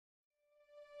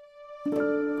The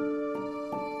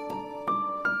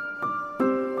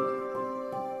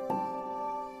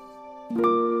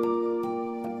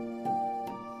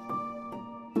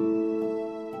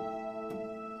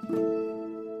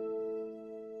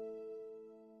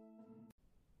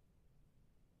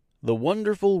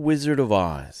Wonderful Wizard of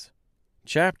Oz,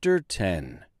 Chapter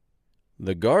 10,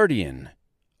 The Guardian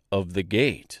of the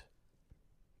Gate.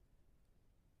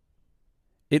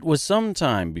 It was some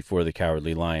time before the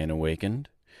Cowardly Lion awakened,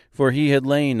 for he had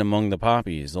lain among the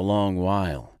poppies a long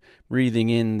while, breathing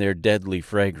in their deadly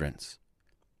fragrance.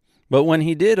 But when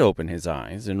he did open his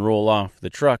eyes and roll off the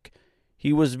truck,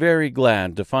 he was very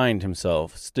glad to find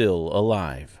himself still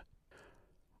alive.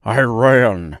 "I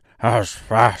ran as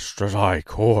fast as I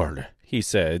could," he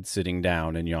said, sitting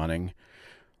down and yawning.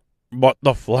 "But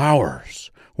the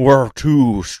flowers were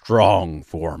too strong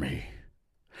for me.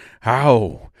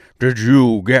 How did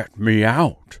you get me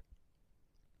out?"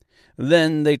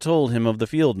 Then they told him of the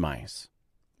field mice,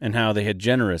 and how they had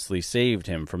generously saved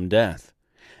him from death.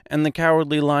 And the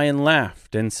Cowardly Lion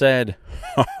laughed and said,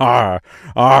 "I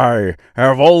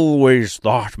have always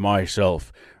thought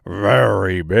myself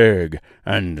very big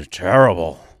and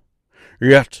terrible.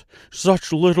 Yet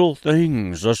such little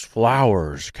things as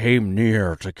flowers came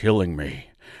near to killing me,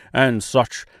 and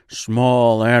such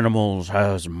small animals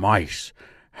as mice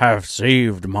have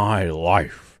saved my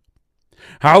life.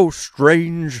 How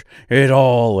strange it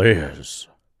all is!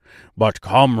 But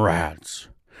comrades,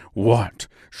 what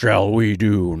shall we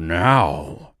do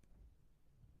now?"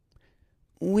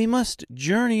 "We must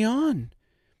journey on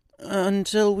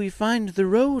until we find the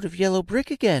road of yellow brick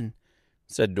again,"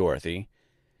 said Dorothy.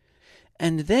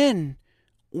 "And then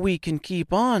we can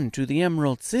keep on to the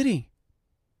Emerald City."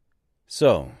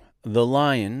 So, the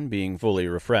lion being fully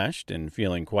refreshed and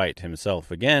feeling quite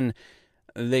himself again,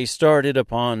 they started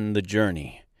upon the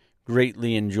journey,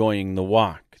 greatly enjoying the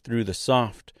walk through the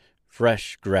soft,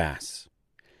 fresh grass.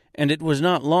 And it was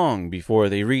not long before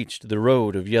they reached the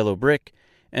road of yellow brick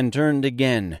and turned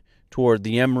again toward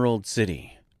the Emerald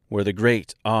City, where the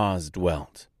great Oz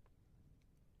dwelt.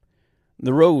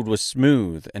 The road was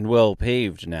smooth and well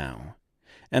paved now,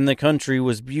 and the country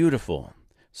was beautiful,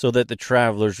 so that the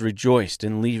travelers rejoiced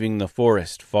in leaving the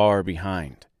forest far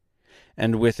behind,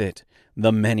 and with it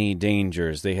the many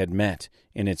dangers they had met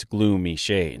in its gloomy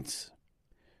shades.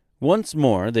 Once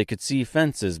more they could see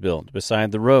fences built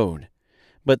beside the road,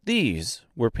 but these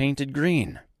were painted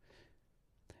green.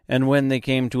 And when they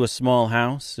came to a small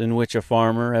house in which a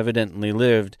farmer evidently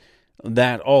lived,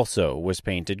 that also was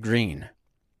painted green.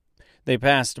 They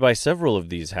passed by several of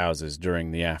these houses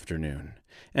during the afternoon,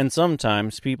 and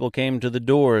sometimes people came to the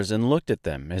doors and looked at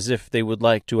them as if they would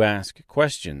like to ask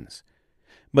questions.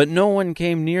 But no one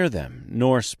came near them,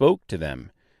 nor spoke to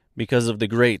them, because of the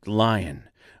great lion,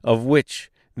 of which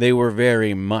they were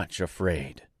very much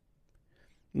afraid.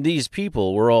 These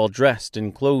people were all dressed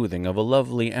in clothing of a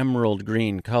lovely emerald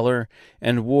green color,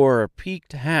 and wore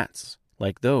peaked hats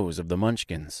like those of the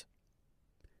Munchkins.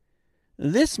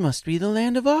 "This must be the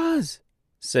land of Oz,"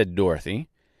 said Dorothy,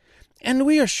 "and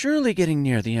we are surely getting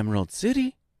near the Emerald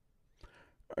City."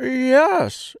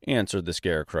 "Yes," answered the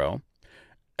Scarecrow.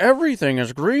 "Everything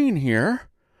is green here,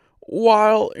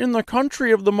 while in the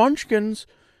country of the Munchkins,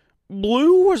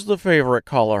 blue was the favorite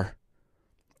color.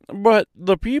 But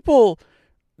the people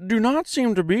do not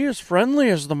seem to be as friendly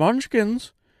as the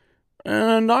Munchkins,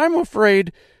 and I'm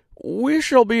afraid we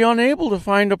shall be unable to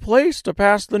find a place to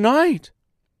pass the night."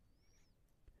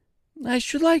 "I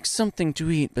should like something to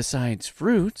eat besides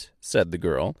fruit," said the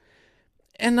girl,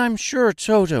 "and I'm sure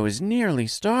Toto is nearly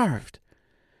starved.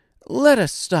 Let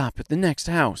us stop at the next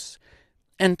house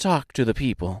and talk to the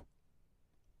people."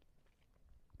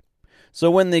 So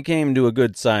when they came to a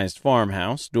good-sized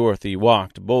farmhouse, Dorothy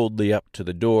walked boldly up to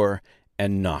the door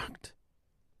and knocked.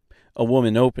 A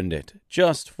woman opened it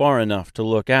just far enough to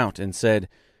look out and said,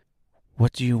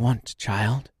 "What do you want,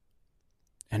 child?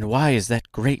 And why is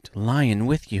that great lion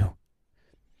with you?"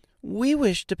 "We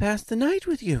wish to pass the night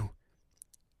with you,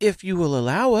 if you will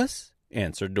allow us,"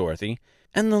 answered Dorothy.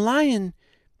 "And the lion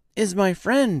is my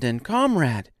friend and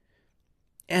comrade,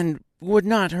 and would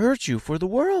not hurt you for the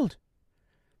world."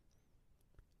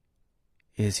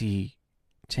 "Is he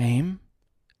tame?"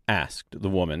 asked the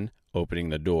woman, opening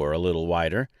the door a little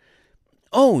wider.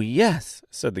 "Oh, yes,"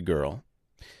 said the girl.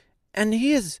 "And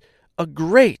he is a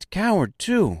great coward,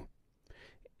 too.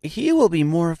 He will be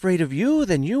more afraid of you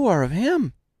than you are of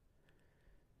him."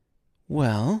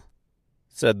 "Well,"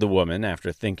 said the woman,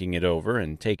 after thinking it over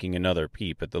and taking another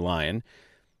peep at the lion,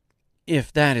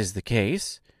 "if that is the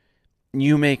case,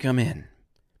 you may come in,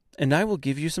 and I will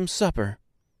give you some supper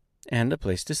and a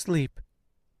place to sleep."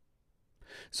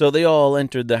 So they all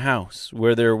entered the house,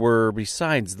 where there were,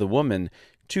 besides the woman,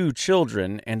 2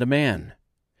 children and a man.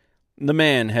 The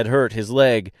man had hurt his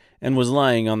leg and was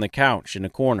lying on the couch in a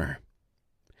corner.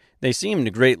 They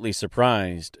seemed greatly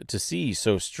surprised to see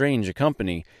so strange a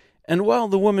company, and while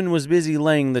the woman was busy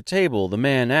laying the table, the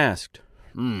man asked,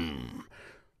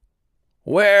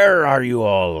 Where are you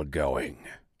all going?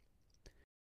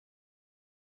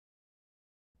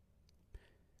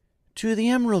 To the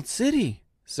Emerald City,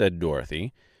 said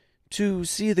Dorothy, to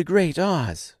see the Great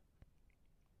Oz.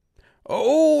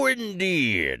 Oh,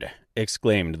 indeed,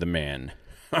 exclaimed the man.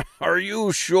 Are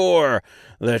you sure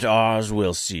that Oz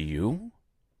will see you?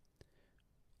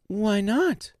 Why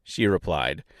not? She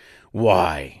replied.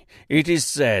 Why, it is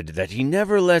said that he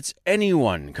never lets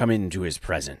anyone come into his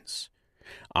presence.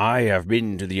 I have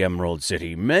been to the Emerald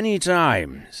City many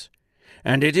times,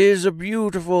 and it is a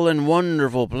beautiful and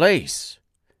wonderful place.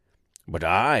 But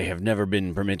I have never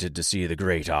been permitted to see the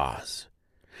Great Oz,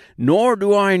 nor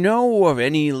do I know of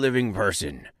any living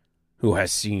person who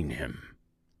has seen him.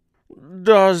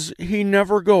 Does he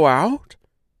never go out?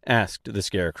 Asked the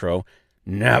Scarecrow.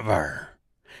 Never.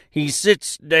 He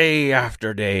sits day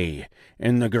after day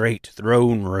in the great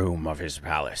throne room of his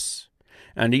palace,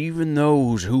 and even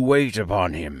those who wait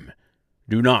upon him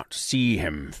do not see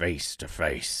him face to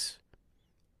face.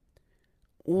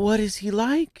 What is he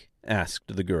like?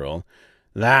 Asked the girl.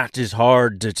 That is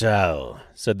hard to tell,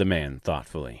 said the man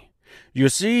thoughtfully. You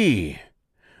see,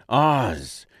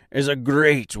 Oz is a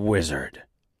great wizard,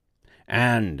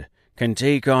 and can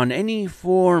take on any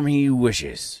form he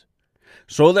wishes,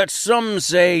 so that some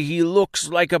say he looks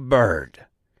like a bird,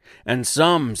 and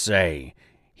some say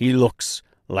he looks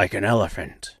like an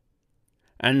elephant,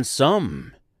 and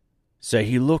some say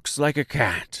he looks like a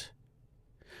cat.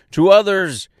 To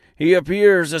others, he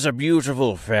appears as a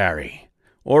beautiful fairy,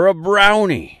 or a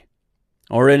brownie,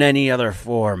 or in any other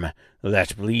form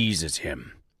that pleases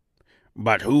him.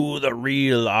 But who the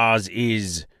real Oz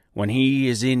is when he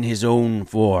is in his own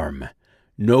form,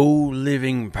 no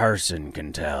living person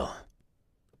can tell.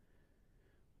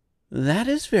 That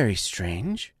is very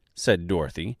strange, said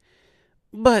Dorothy.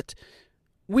 But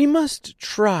we must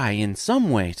try in some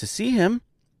way to see him,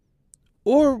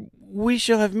 or we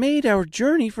shall have made our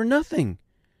journey for nothing.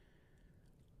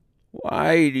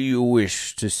 Why do you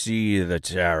wish to see the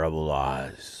terrible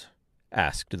Oz?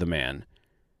 Asked the man.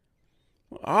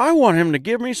 I want him to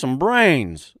give me some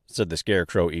brains, said the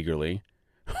Scarecrow eagerly.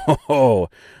 Oh,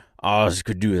 Oz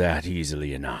could do that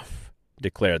easily enough,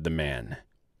 declared the man.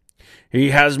 He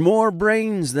has more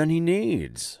brains than he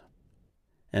needs.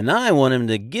 And I want him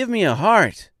to give me a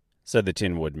heart, said the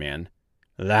Tin Woodman.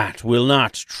 That will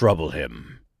not trouble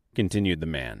him, continued the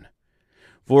man,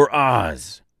 for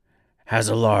Oz has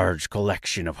a large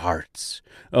collection of hearts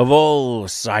of all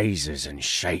sizes and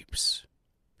shapes.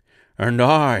 And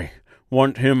I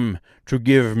want him to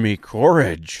give me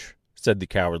courage, said the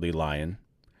Cowardly Lion.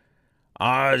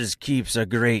 Oz keeps a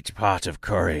great pot of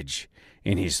courage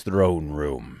in his throne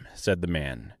room, said the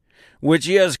man, which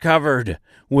he has covered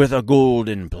with a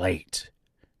golden plate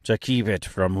to keep it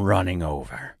from running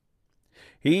over.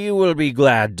 He will be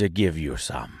glad to give you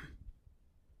some.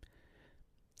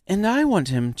 And I want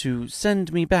him to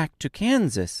send me back to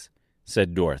Kansas,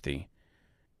 said Dorothy.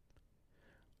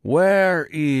 Where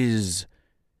is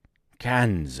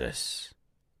Kansas?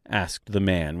 Asked the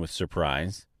man with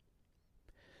surprise.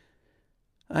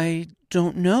 I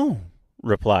don't know,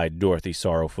 replied Dorothy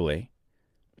sorrowfully.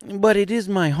 But it is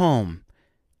my home,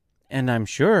 and I'm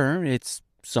sure it's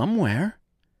somewhere.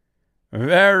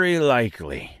 Very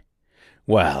likely.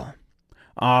 Well,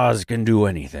 Oz can do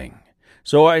anything,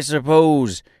 so I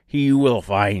suppose he will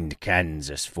find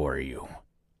Kansas for you.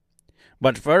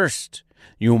 But first,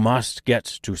 you must get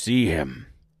to see him,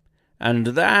 and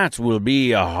that will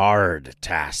be a hard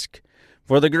task,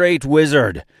 for the Great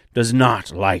Wizard does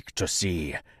not like to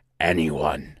see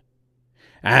anyone,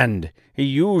 and he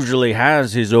usually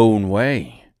has his own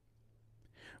way.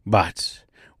 But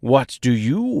what do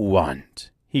you want?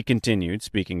 He continued,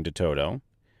 speaking to Toto.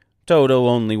 Toto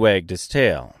only wagged his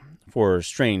tail, for,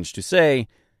 strange to say,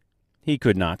 he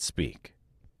could not speak.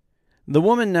 The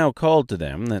woman now called to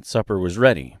them that supper was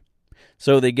ready,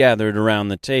 so they gathered around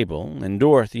the table, and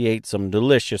Dorothy ate some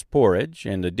delicious porridge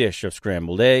and a dish of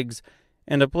scrambled eggs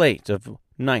and a plate of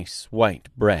nice white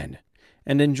bread,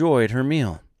 and enjoyed her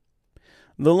meal.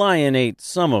 The lion ate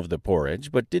some of the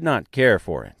porridge, but did not care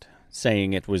for it,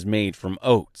 saying it was made from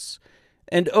oats,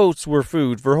 and oats were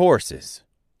food for horses,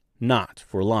 not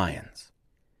for lions.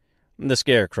 The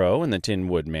Scarecrow and the Tin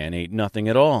Woodman ate nothing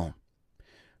at all.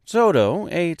 Toto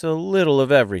ate a little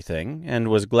of everything, and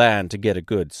was glad to get a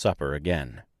good supper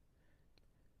again.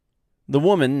 The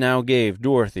woman now gave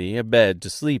Dorothy a bed to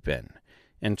sleep in,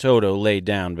 and Toto lay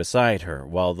down beside her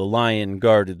while the lion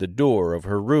guarded the door of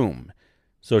her room,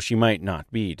 so she might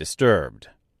not be disturbed.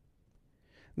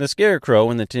 The Scarecrow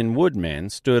and the Tin Woodman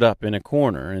stood up in a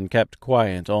corner and kept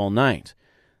quiet all night,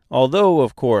 although,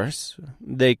 of course,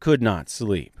 they could not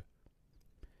sleep.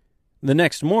 The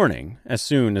next morning, as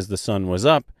soon as the sun was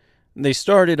up, they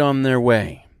started on their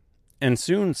way, and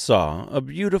soon saw a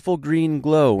beautiful green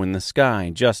glow in the sky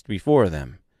just before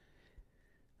them.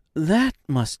 "That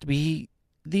must be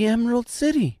the Emerald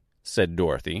City," said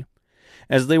Dorothy.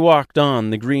 As they walked on,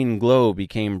 the green glow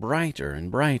became brighter and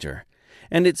brighter,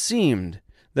 and it seemed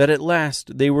that at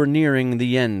last they were nearing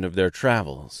the end of their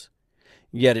travels.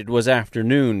 Yet it was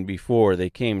afternoon before they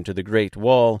came to the great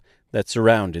wall that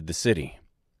surrounded the city.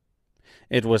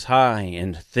 It was high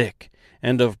and thick,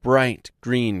 and of bright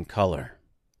green color.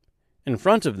 In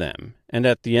front of them, and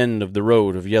at the end of the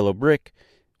road of yellow brick,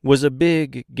 was a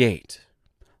big gate,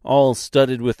 all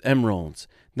studded with emeralds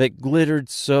that glittered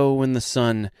so in the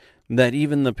sun that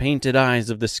even the painted eyes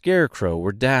of the Scarecrow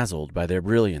were dazzled by their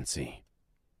brilliancy.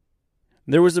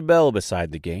 There was a bell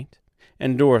beside the gate,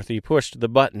 and Dorothy pushed the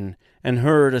button and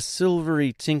heard a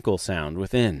silvery tinkle sound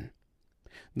within.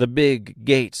 The big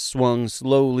gate swung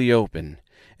slowly open,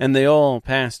 and they all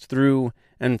passed through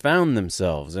and found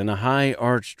themselves in a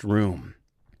high-arched room,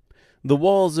 the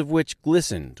walls of which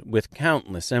glistened with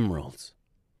countless emeralds.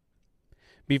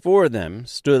 Before them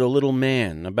stood a little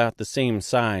man about the same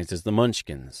size as the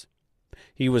Munchkins.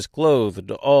 He was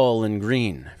clothed all in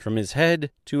green, from his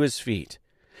head to his feet,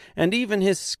 and even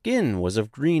his skin was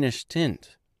of greenish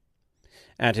tint.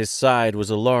 At his side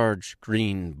was a large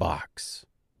green box.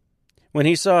 When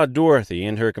he saw Dorothy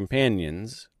and her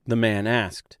companions, the man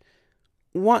asked,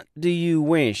 "What do you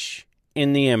wish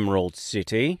in the Emerald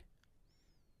City?"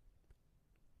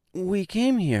 "We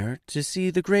came here to see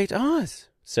the Great Oz,"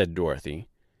 said Dorothy.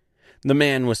 The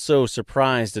man was so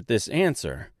surprised at this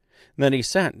answer that he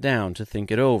sat down to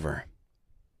think it over.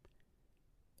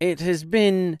 "It has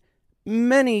been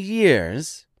many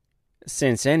years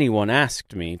since anyone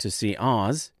asked me to see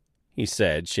Oz," he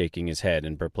said, shaking his head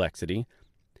in perplexity.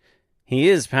 "He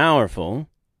is powerful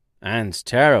and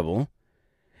terrible,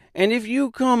 and if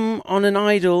you come on an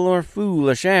idle or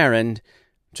foolish errand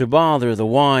to bother the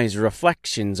wise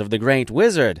reflections of the great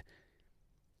wizard,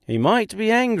 he might be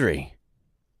angry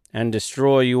and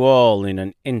destroy you all in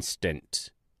an instant."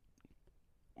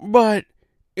 "But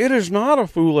it is not a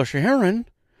foolish errand,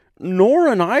 nor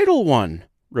an idle one,"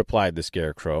 replied the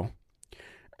Scarecrow.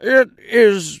 "It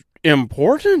is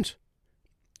important,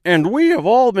 and we have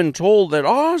all been told that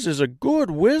Oz is a good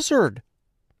wizard."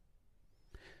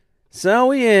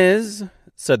 "So he is,"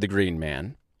 said the Green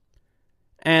Man,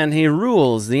 "and he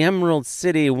rules the Emerald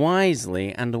City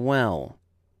wisely and well.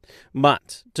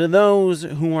 But to those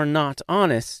who are not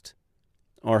honest,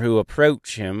 or who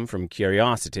approach him from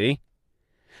curiosity,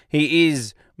 he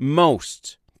is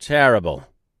most terrible,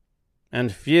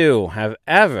 and few have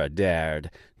ever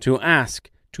dared to ask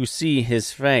to see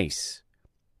his face.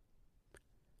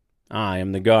 I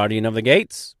am the guardian of the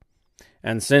gates,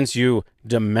 and since you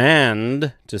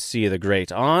demand to see the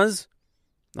Great Oz,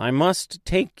 I must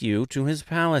take you to his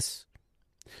palace.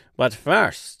 But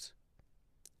first,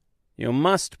 you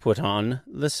must put on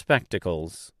the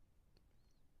spectacles."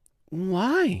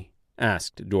 "Why?"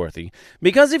 asked Dorothy.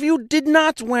 "Because if you did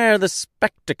not wear the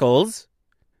spectacles,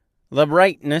 the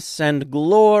brightness and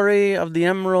glory of the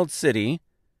Emerald City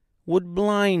would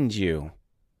blind you.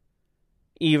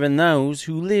 Even those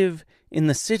who live in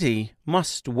the city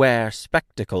must wear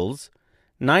spectacles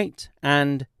night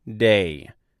and day.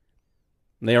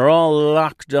 They are all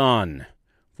locked on,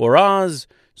 for Oz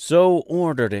so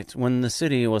ordered it when the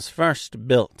city was first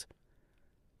built,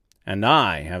 and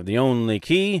I have the only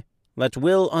key that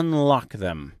will unlock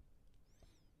them."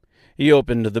 He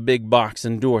opened the big box,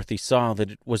 and Dorothy saw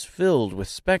that it was filled with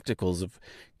spectacles of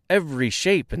every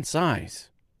shape and size.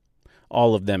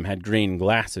 All of them had green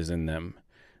glasses in them.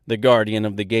 The guardian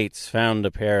of the gates found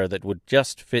a pair that would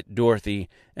just fit Dorothy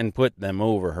and put them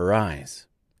over her eyes.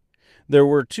 There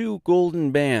were 2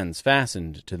 golden bands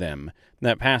fastened to them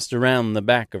that passed around the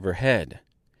back of her head,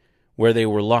 where they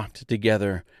were locked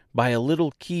together by a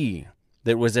little key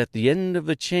that was at the end of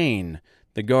the chain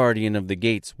the guardian of the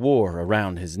gates wore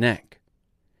around his neck.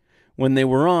 When they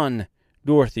were on,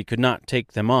 Dorothy could not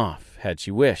take them off had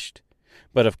she wished,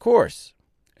 but of course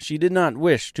she did not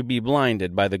wish to be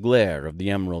blinded by the glare of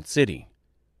the Emerald City,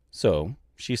 so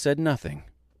she said nothing.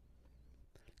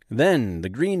 Then the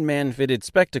Green Man fitted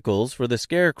spectacles for the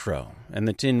Scarecrow and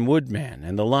the Tin Woodman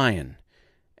and the Lion,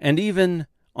 and even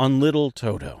on little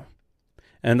Toto,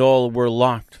 and all were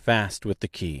locked fast with the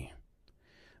key.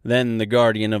 Then the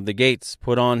guardian of the gates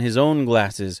put on his own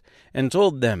glasses and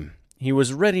told them he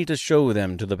was ready to show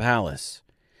them to the palace.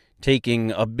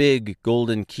 Taking a big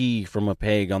golden key from a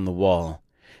peg on the wall,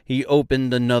 he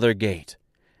opened another gate,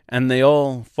 and they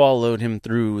all followed him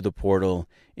through the portal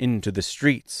into the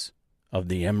streets of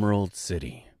the Emerald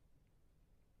City.